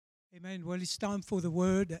Amen. Well, it's time for the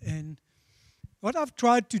word. And what I've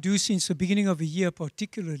tried to do since the beginning of the year,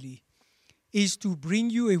 particularly, is to bring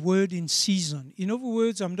you a word in season. In other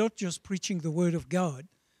words, I'm not just preaching the word of God,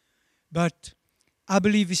 but I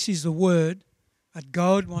believe this is the word that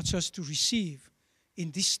God wants us to receive in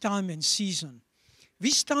this time and season.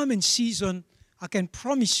 This time and season, I can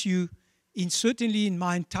promise you, certainly in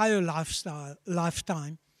my entire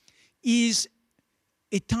lifetime, is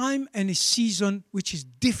a time and a season which is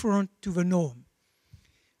different to the norm.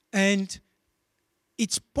 And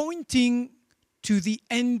it's pointing to the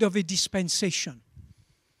end of a dispensation.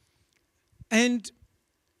 And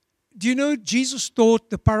do you know, Jesus taught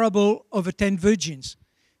the parable of the 10 virgins.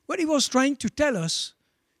 What he was trying to tell us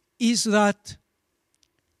is that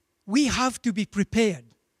we have to be prepared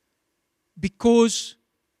because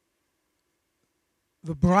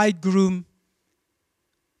the bridegroom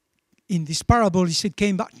in this parable, he said,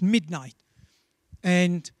 came back at midnight.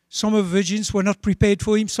 And some of the virgins were not prepared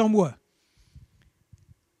for him, some were.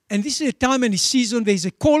 And this is a time and a season, there's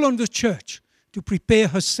a call on the church to prepare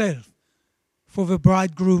herself for the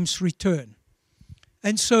bridegroom's return.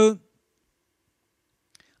 And so,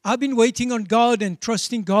 I've been waiting on God and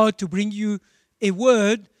trusting God to bring you a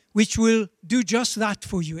word which will do just that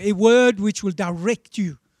for you. A word which will direct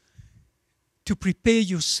you to prepare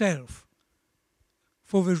yourself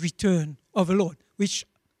for the return of the Lord, which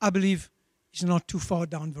I believe is not too far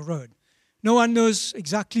down the road. No one knows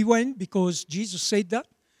exactly when, because Jesus said that.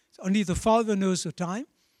 Only the Father knows the time.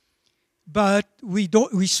 But we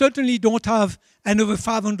certainly don't have another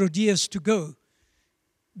 500 years to go.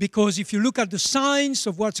 Because if you look at the signs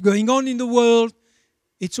of what's going on in the world,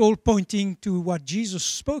 it's all pointing to what Jesus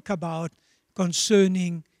spoke about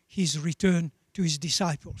concerning his return to his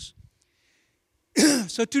disciples.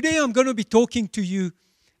 So today I'm going to be talking to you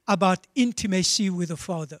about intimacy with the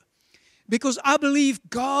Father. Because I believe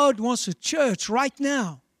God wants a church right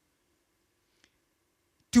now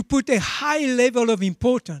to put a high level of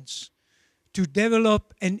importance to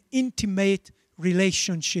develop an intimate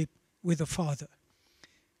relationship with the Father.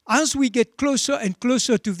 As we get closer and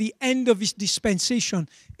closer to the end of this dispensation,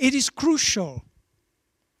 it is crucial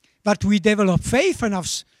that we develop faith. And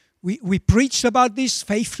we preached about this,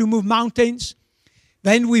 faith to move mountains.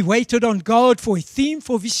 Then we waited on God for a theme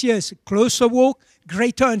for this year, a closer walk,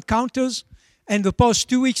 greater encounters. And the past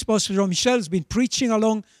 2 weeks, Pastor Jean-Michel has been preaching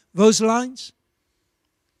along those lines.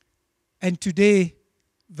 And today,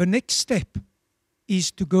 the next step is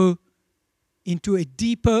to go into a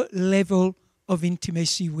deeper level of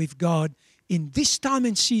intimacy with God in this time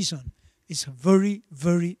and season. It's very,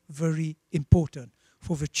 very, very important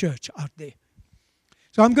for the church out there.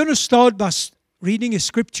 So I'm going to start by reading a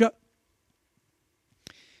scripture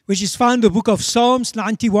which is found in the book of Psalms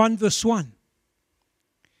 91 verse 1.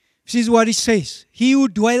 This is what it says. He who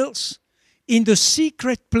dwells in the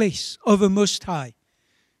secret place of the Most High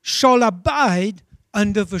shall abide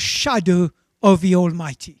under the shadow of the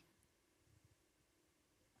Almighty.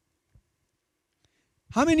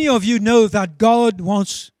 How many of you know that God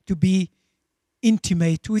wants to be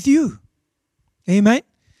intimate with you? Amen?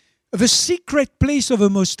 The secret place of the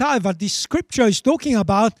Most High that this scripture is talking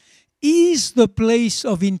about is the place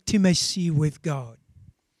of intimacy with God.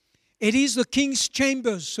 It is the king's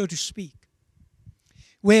chambers, so to speak,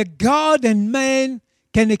 where God and man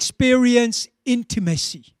can experience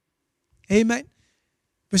intimacy. Amen?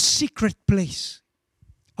 The secret place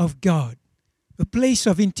of God, the place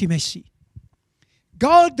of intimacy.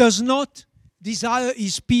 God does not desire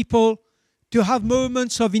his people to have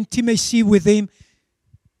moments of intimacy with him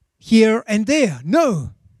here and there.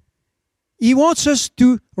 No. He wants us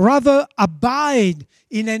to rather abide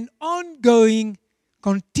in an ongoing,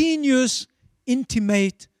 continuous,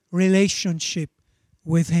 intimate relationship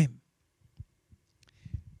with him.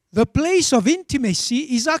 The place of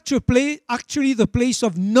intimacy is actually the place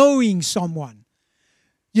of knowing someone.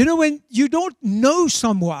 You know, when you don't know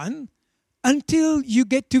someone until you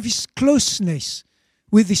get to this closeness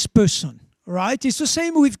with this person, right? It's the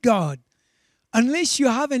same with God. Unless you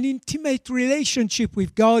have an intimate relationship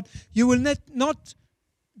with God, you will not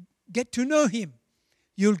get to know him.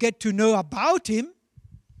 You'll get to know about him,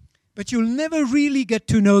 but you'll never really get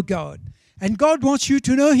to know God. And God wants you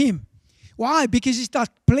to know him. Why? Because it's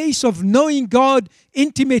that place of knowing God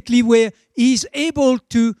intimately where he's able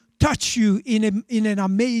to touch you in an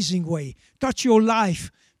amazing way. Touch your life,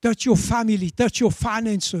 touch your family, touch your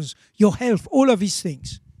finances, your health, all of these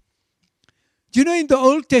things. Do you know in the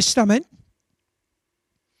Old Testament,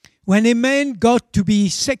 when a man got to be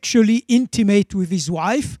sexually intimate with his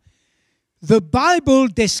wife, the Bible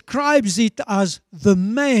describes it as the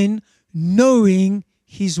man knowing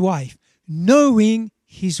his wife, knowing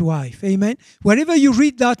his wife. Amen. Whenever you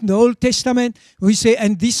read that in the Old Testament, we say,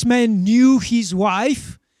 and this man knew his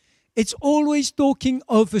wife, it's always talking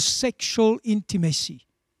of a sexual intimacy.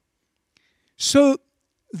 So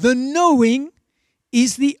the knowing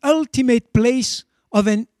is the ultimate place of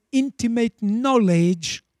an intimate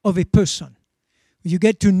knowledge of a person. You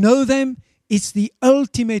get to know them, it's the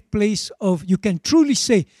ultimate place of, you can truly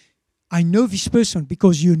say, I know this person,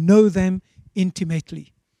 because you know them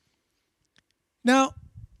intimately. Now,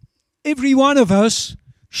 every one of us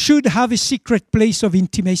should have a secret place of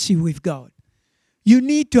intimacy with God. You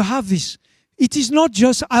need to have this. It is not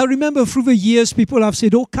just, I remember through the years people have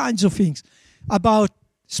said all kinds of things about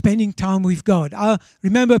spending time with God. I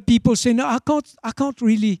remember people saying, no, I can't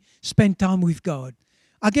really spend time with God.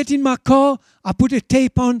 I get in my car, I put a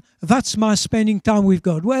tape on, that's my spending time with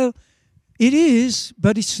God. Well, it is,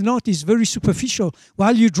 but it's not. It's very superficial.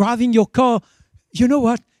 While you're driving your car, you know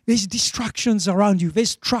what? There's distractions around you.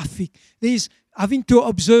 There's traffic. There's having to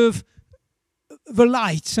observe the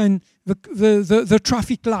lights and the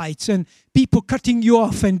traffic lights and people cutting you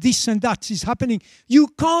off, and this and that is happening. You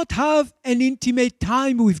can't have an intimate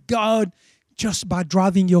time with God just by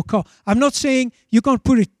driving your car. I'm not saying you can't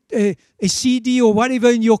put a CD or whatever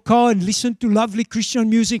in your car and listen to lovely Christian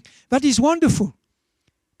music. That is wonderful.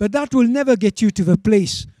 But that will never get you to the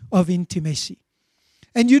place of intimacy.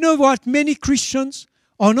 And you know what? Many Christians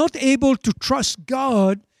are not able to trust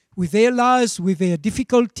God with their lives, with their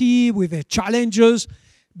difficulty, with their challenges,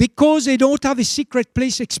 because they don't have a secret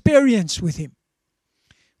place experience with Him.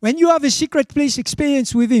 When you have a secret place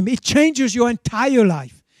experience with Him, it changes your entire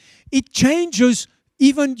life. It changes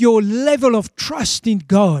even your level of trust in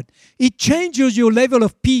God. It changes your level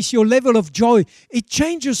of peace, your level of joy. It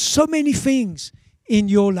changes so many things in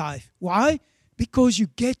your life. Why? Because you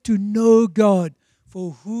get to know God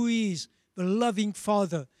for who He is, the loving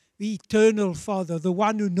Father, the eternal Father, the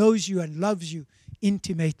one who knows you and loves you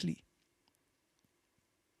intimately.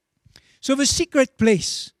 So the secret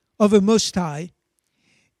place of the Most High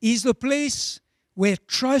is the place where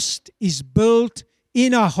trust is built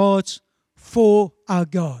in our hearts for our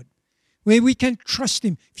God, where we can trust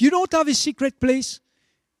Him. If you don't have a secret place,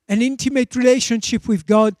 an intimate relationship with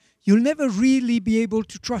God, you'll never really be able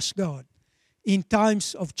to trust God in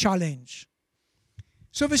times of challenge.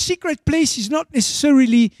 So the secret place is not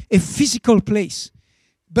necessarily a physical place,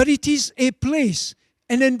 but it is a place,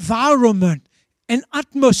 an environment, an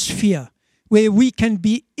atmosphere where we can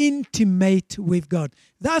be intimate with God.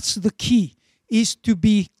 That's the key, is to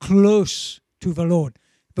be close to the Lord.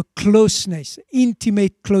 The closeness,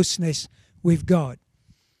 intimate closeness with God.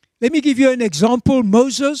 Let me give you an example.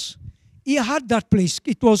 Moses, he had that place.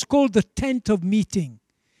 It was called the tent of meeting.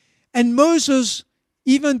 And Moses,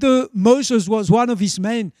 even though Moses was one of his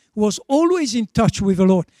men, was always in touch with the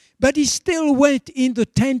Lord, but he still went in the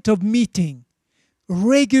tent of meeting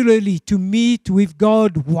regularly to meet with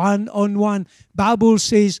God one-on-one. Bible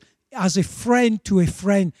says, as a friend to a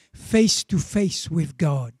friend, face to face with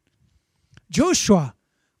God. Joshua,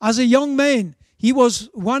 as a young man, he was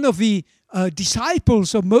one of the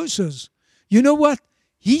disciples of Moses. You know what?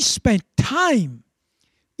 He spent time,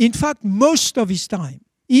 in fact, most of his time,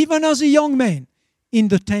 even as a young man, in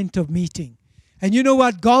the tent of meeting. And you know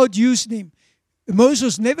what? God used him.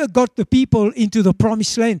 Moses never got the people into the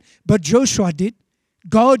promised land, but Joshua did.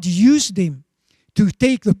 God used him to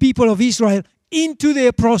take the people of Israel into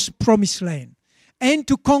their promised land and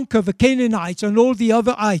to conquer the Canaanites and all the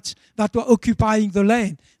other ites that were occupying the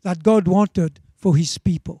land that God wanted for His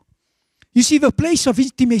people. You see, the place of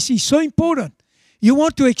intimacy is so important. You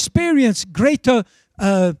want to experience greater,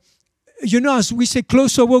 as we say,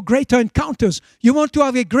 closer or greater encounters. You want to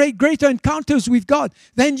have greater encounters with God.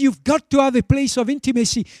 Then you've got to have a place of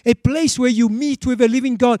intimacy, a place where you meet with the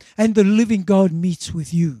living God and the living God meets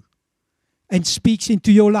with you and speaks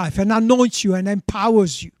into your life and anoints you and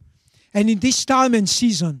empowers you. And in this time and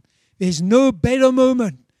season, there's no better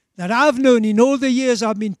moment that I've known in all the years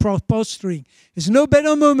I've been pastoring. There's no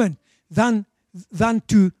better moment than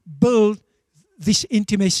to build this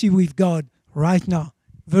intimacy with God right now.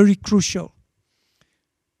 Very crucial.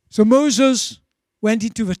 So Moses went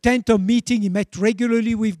into the tent of meeting. He met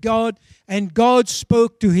regularly with God, and God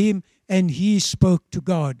spoke to him, and he spoke to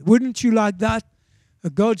God. Wouldn't you like that? A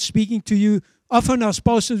God speaking to you. Often as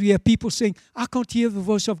pastors, we have people saying, I can't hear the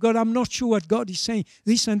voice of God. I'm not sure what God is saying.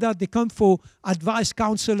 This and that. They come for advice,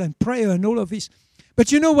 counsel, and prayer and all of this.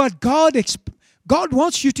 But you know what? God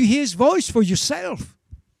wants you to hear His voice for yourself.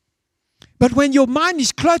 But when your mind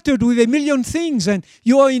is cluttered with a million things and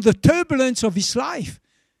you are in the turbulence of His life,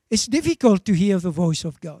 it's difficult to hear the voice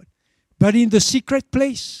of God. But in the secret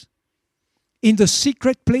place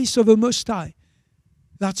of the Most High,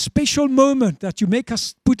 that special moment that you make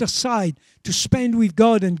us put aside to spend with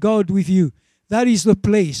God and God with you, that is the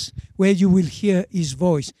place where you will hear His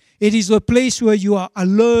voice. It is the place where you are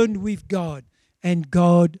alone with God and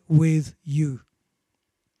God with you.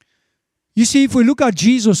 You see, if we look at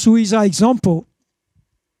Jesus, who is our example,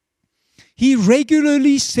 He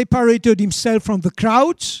regularly separated Himself from the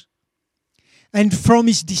crowds and from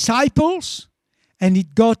His disciples, and He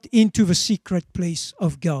got into the secret place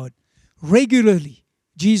of God. Regularly,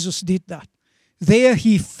 Jesus did that. There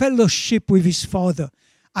He fellowshiped with His Father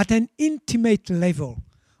at an intimate level,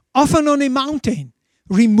 often on a mountain,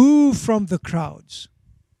 removed from the crowds.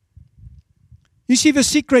 You see, the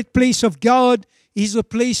secret place of God is a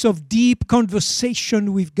place of deep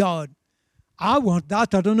conversation with God. I want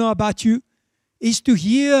that. I don't know about you. Is to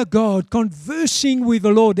hear God conversing with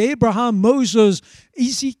the Lord. Abraham, Moses,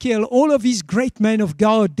 Ezekiel, all of these great men of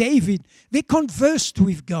God, David, they conversed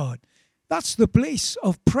with God. That's the place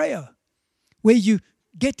of prayer where you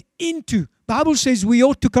get into. Bible says we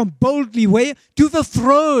ought to come boldly where? To the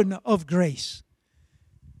throne of grace.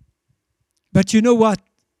 But you know what?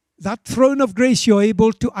 That throne of grace, you're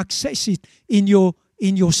able to access it in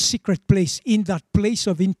your secret place, in that place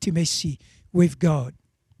of intimacy with God.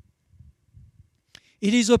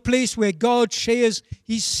 It is a place where God shares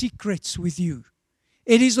His secrets with you.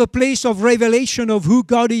 It is a place of revelation of who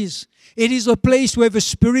God is. It is a place where the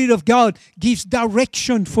Spirit of God gives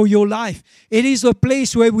direction for your life. It is a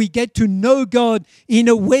place where we get to know God in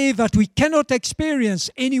a way that we cannot experience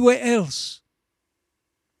anywhere else.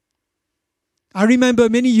 I remember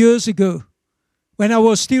many years ago when I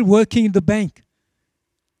was still working in the bank.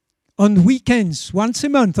 On weekends, once a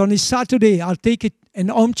month, on a Saturday, I'll take an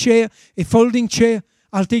armchair, a folding chair.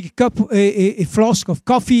 I'll take a flask of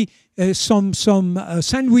coffee, some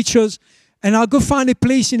sandwiches, and I'll go find a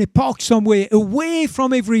place in a park somewhere away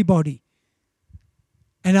from everybody.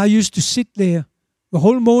 And I used to sit there the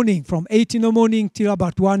whole morning, from 8 in the morning till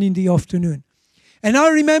about 1 in the afternoon. And I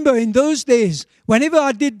remember in those days, whenever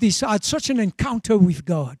I did this, I had such an encounter with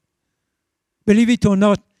God. Believe it or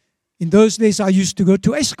not, in those days I used to go to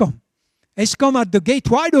Eskom. Eskom had the gate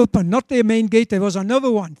wide open, not their main gate. There was another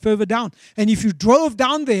one further down. And if you drove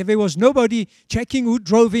down there was nobody checking who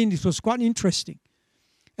drove in. It was quite interesting.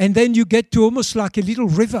 And then you get to almost like a little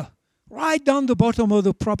river right down the bottom of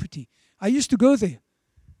the property. I used to go there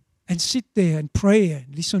and sit there and pray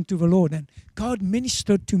and listen to the Lord. And God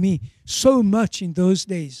ministered to me so much in those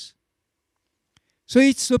days. So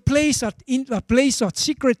it's a place,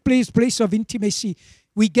 secret place of intimacy.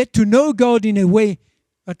 We get to know God in a way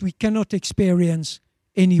that we cannot experience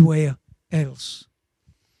anywhere else.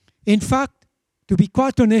 In fact, to be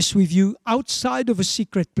quite honest with you, outside of a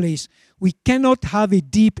secret place, we cannot have a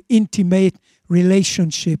deep, intimate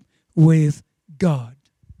relationship with God.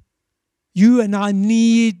 You and I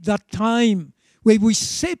need that time where we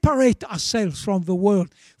separate ourselves from the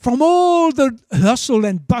world, from all the hustle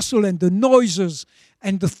and bustle and the noises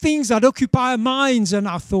and the things that occupy our minds and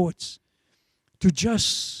our thoughts, to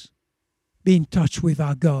just be in touch with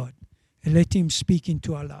our God and let Him speak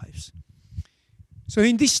into our lives. So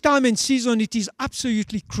in this time and season, it is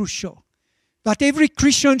absolutely crucial that every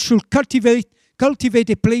Christian should cultivate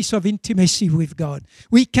a place of intimacy with God.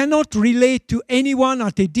 We cannot relate to anyone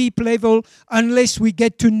at a deep level unless we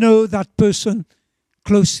get to know that person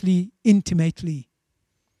closely, intimately.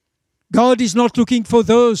 God is not looking for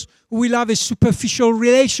those who will have a superficial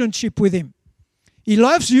relationship with Him. He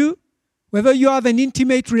loves you. Whether you have an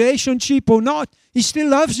intimate relationship or not, He still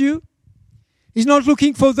loves you. He's not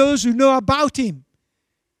looking for those who know about Him,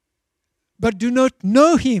 but do not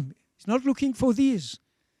know Him. He's not looking for these.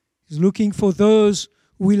 He's looking for those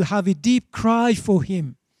who will have a deep cry for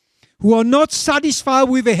Him, who are not satisfied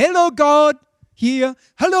with a hello God here,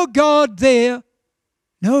 hello God there.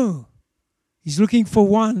 No, He's looking for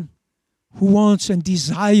one who wants and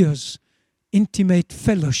desires intimate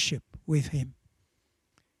fellowship with Him.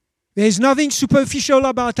 There's nothing superficial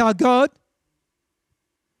about our God.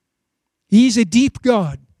 He is a deep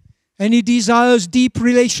God, and He desires deep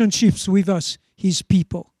relationships with us, His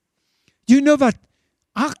people. Do you know that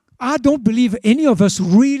I don't believe any of us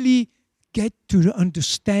really get to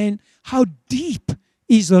understand how deep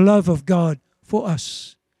is the love of God for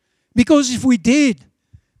us. Because if we did,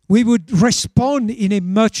 we would respond in a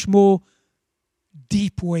much more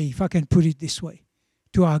deep way, if I can put it this way,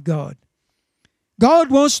 to our God.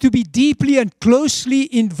 God wants to be deeply and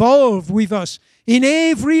closely involved with us in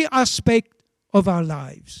every aspect of our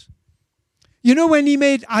lives. You know, when He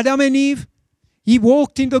made Adam and Eve, He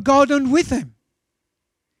walked in the garden with them.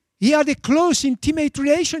 He had a close, intimate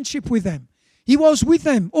relationship with them. He was with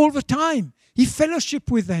them all the time. He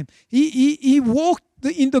fellowshiped with them. He walked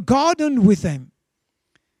in the garden with them.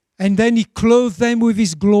 And then he clothed them with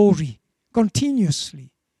his glory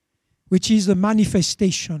continuously, which is a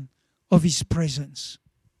manifestation of his presence.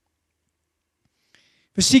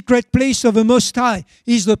 The secret place of the Most High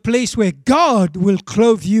is the place where God will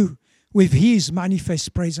clothe you with his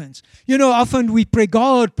manifest presence. You know, often we pray,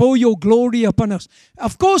 God, pour your glory upon us.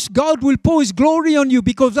 Of course, God will pour his glory on you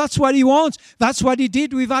because that's what he wants. That's what he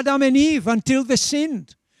did with Adam and Eve until they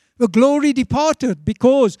sinned. The glory departed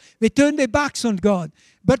because they turned their backs on God.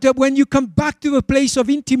 But when you come back to the place of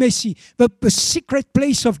intimacy, the secret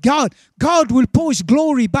place of God, God will pour his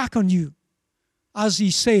glory back on you, as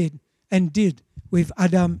he said and did with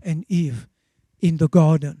Adam and Eve in the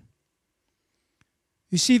garden.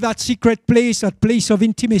 You see, that secret place, that place of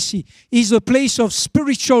intimacy, is a place of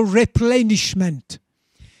spiritual replenishment.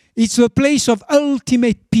 It's a place of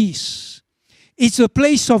ultimate peace. It's a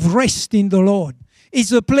place of rest in the Lord.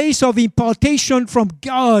 It's a place of impartation from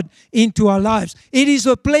God into our lives. It is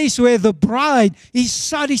a place where the bride is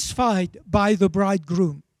satisfied by the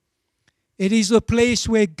bridegroom. It is a place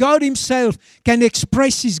where God himself can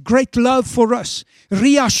express his great love for us,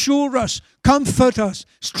 reassure us, comfort us,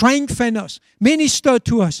 strengthen us, minister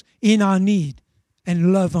to us in our need,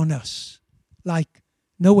 and love on us like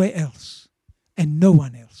nowhere else and no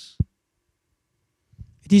one else.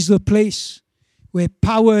 It is a place where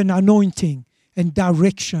power and anointing and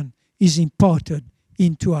direction is imparted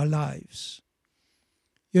into our lives.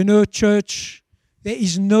 You know, church, there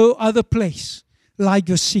is no other place like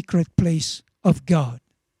the secret place of God.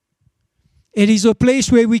 It is a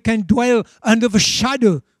place where we can dwell under the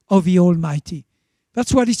shadow of the Almighty.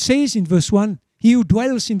 That's what it says in verse 1. He who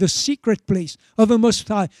dwells in the secret place of the Most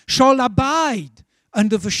High shall abide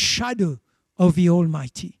under the shadow of the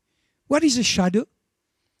Almighty. What is a shadow?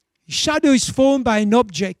 A shadow is formed by an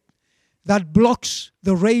object that blocks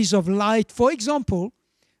the rays of light, for example,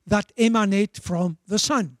 that emanate from the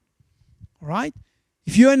sun. All right?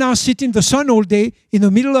 If you and I sit in the sun all day, in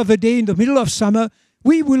the middle of the day, in the middle of summer,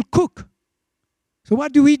 we will cook. So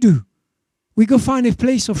what do? We go find a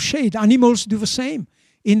place of shade. Animals do the same.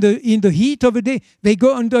 In the heat of the day, they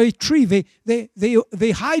go under a tree.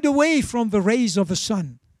 They hide away from the rays of the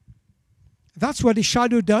sun. That's what a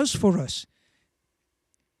shadow does for us.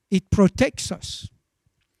 It protects us.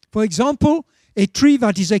 For example, a tree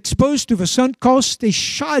that is exposed to the sun casts a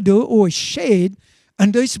shadow or a shade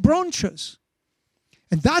under its branches.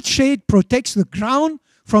 And that shade protects the ground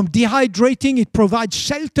from dehydrating. It provides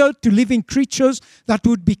shelter to living creatures that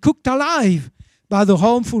would be cooked alive by the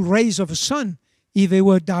harmful rays of the sun if they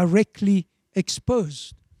were directly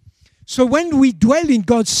exposed. So when we dwell in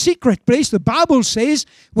God's secret place, the Bible says,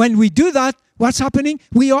 when we do that, what's happening?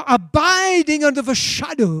 We are abiding under the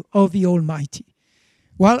shadow of the Almighty.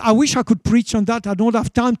 Well, I wish I could preach on that. I don't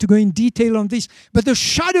have time to go in detail on this. But the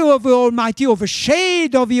shadow of the Almighty, or the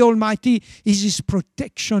shade of the Almighty, is his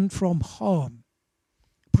protection from harm.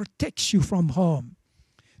 Protects you from harm.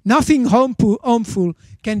 Nothing harmful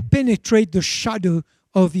can penetrate the shadow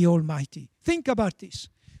of the Almighty. Think about this.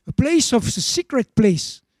 A place of the secret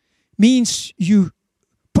place means you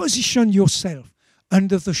position yourself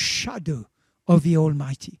under the shadow of the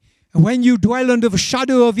Almighty. And when you dwell under the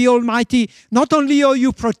shadow of the Almighty, not only are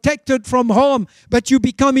you protected from harm, but you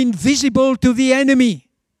become invisible to the enemy.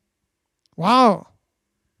 Wow.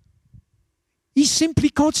 He simply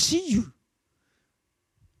can't see you.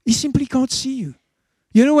 He simply can't see you.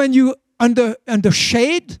 You know, when you under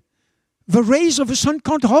shade, the rays of the sun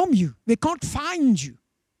can't harm you. They can't find you.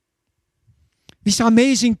 This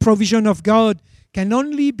amazing provision of God can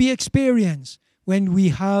only be experienced when we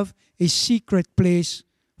have a secret place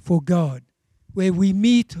for God, where we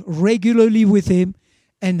meet regularly with him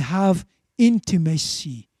and have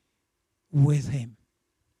intimacy with him.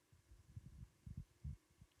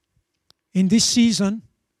 In this season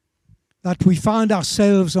that we find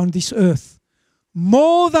ourselves on this earth,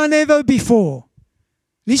 more than ever before,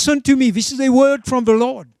 listen to me, this is a word from the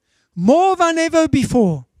Lord. More than ever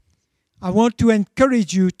before, I want to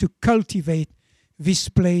encourage you to cultivate this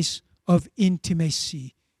place of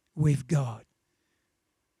intimacy with God.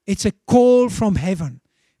 It's a call from heaven.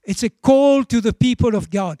 It's a call to the people of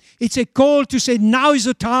God. It's a call to say, now is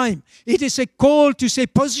the time. It is a call to say,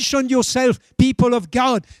 position yourself, people of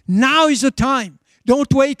God. Now is the time.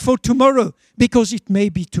 Don't wait for tomorrow, because it may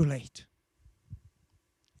be too late.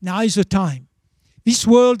 Now is the time. This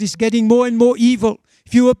world is getting more and more evil.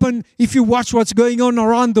 If you watch what's going on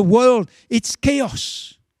around the world, it's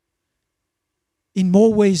chaos in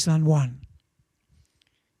more ways than one.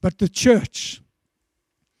 But the church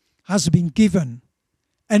has been given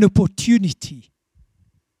an opportunity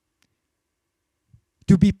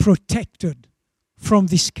to be protected from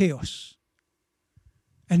this chaos.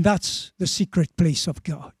 And that's the secret place of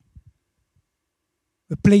God.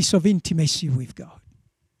 The place of intimacy with God.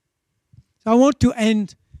 So I want to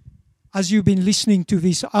end, as you've been listening to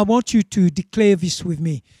this, I want you to declare this with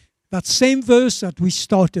me. That same verse that we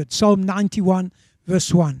started, Psalm 91,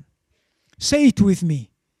 verse 1. Say it with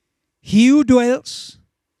me. He who dwells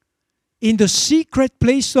in the secret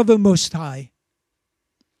place of the Most High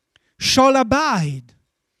shall abide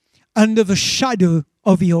under the shadow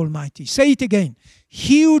of the Almighty. Say it again.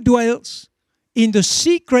 He who dwells in the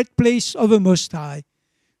secret place of the Most High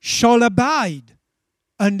shall abide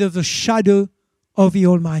under the shadow of the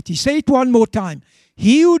Almighty. Say it one more time.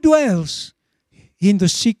 He who dwells in the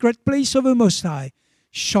secret place of the Most High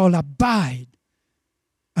shall abide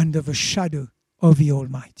under the shadow of the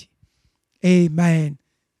Almighty. Amen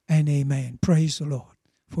and amen. Praise the Lord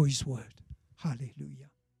for His word. Hallelujah.